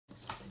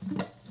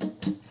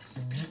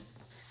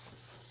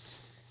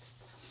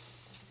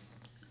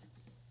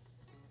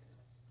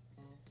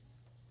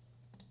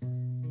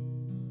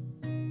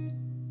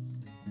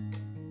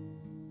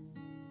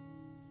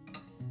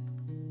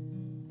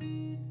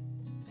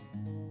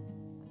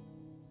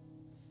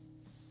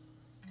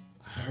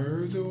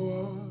heard there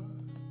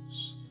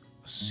was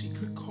a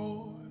secret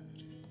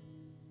chord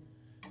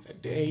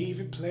that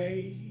David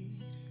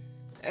played,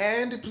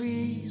 and it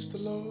pleased the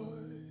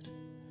Lord.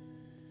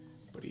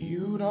 But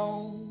you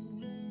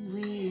don't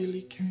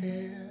really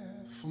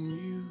care for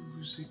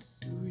music,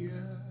 do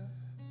ya?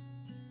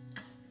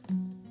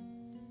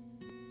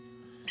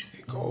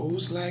 It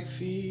goes like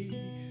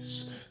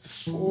this: the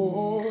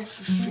fourth,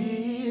 the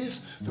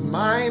fifth, the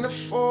minor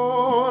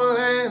fall,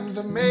 and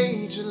the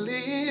major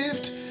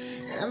lift,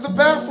 and the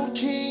baffled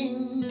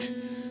king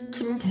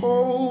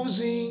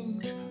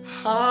composing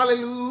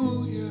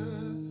hallelujah,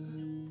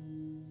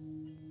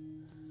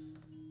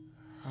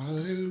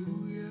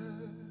 hallelujah,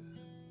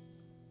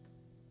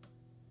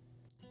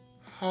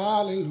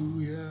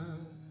 hallelujah,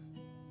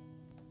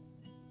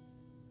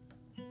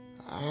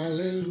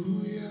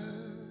 hallelujah,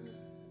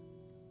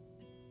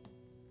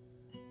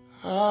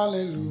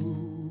 hallelujah.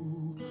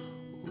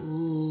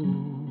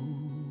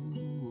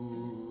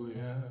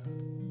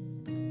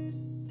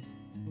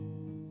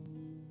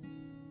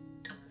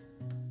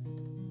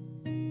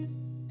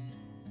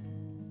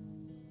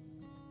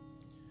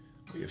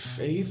 Your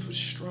faith was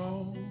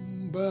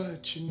strong,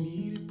 but you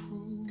needed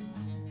proof.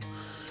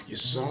 You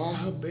saw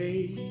her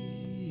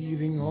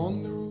bathing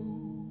on the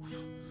roof,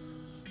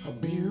 her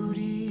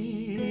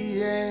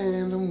beauty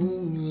and the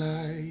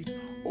moonlight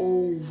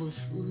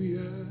overthrew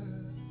you.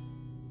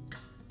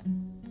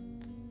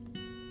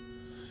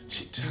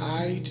 She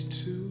tied you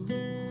to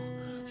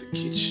the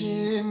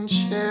kitchen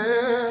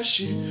chair,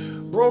 she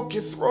broke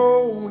your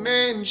throne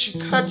and she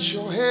cut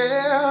your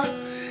hair,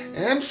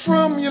 and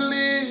from your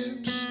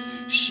lips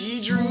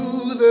she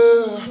drew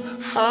the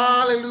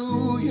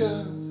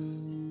hallelujah,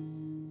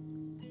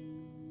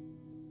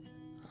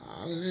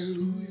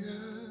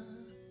 hallelujah,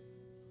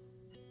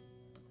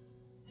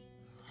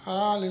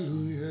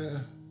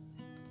 hallelujah,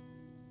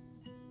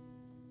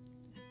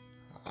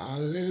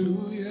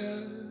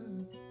 hallelujah,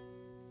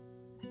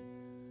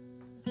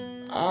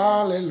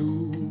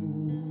 hallelujah.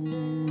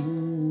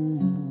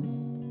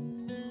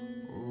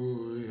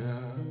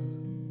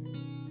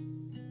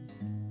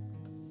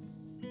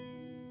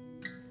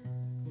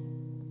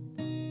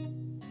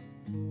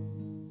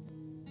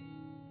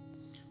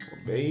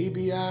 Well,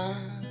 baby,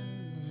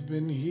 I've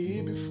been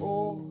here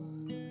before.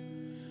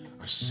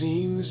 I've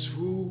seen this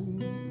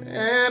room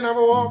and I've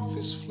walked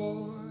this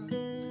floor.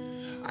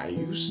 I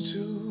used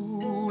to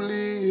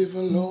live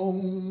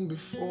alone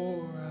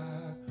before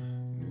I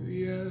knew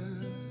you.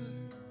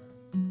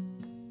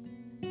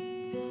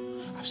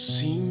 I've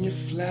seen your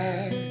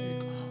flag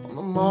on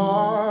the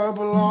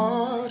marble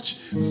arch.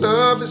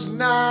 Love is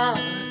not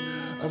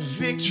a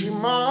victory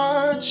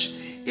march.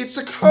 It's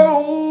a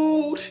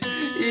code,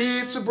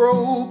 it's a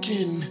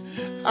broken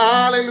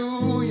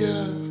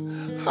hallelujah,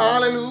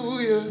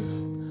 hallelujah,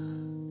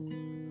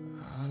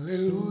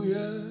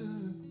 hallelujah,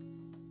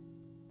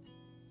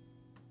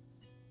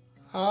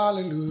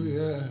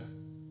 hallelujah,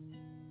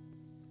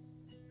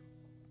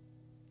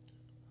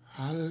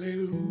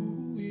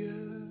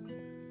 hallelujah,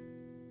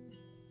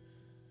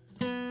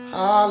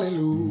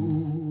 hallelujah,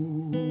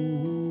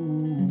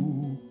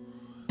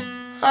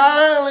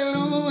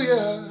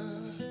 hallelujah,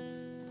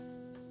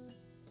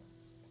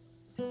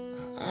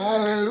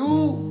 hallelujah,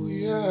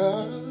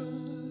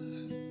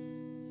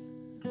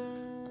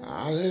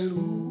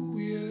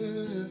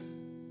 hallelujah,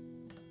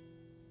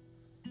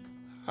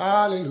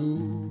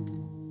 hallelujah.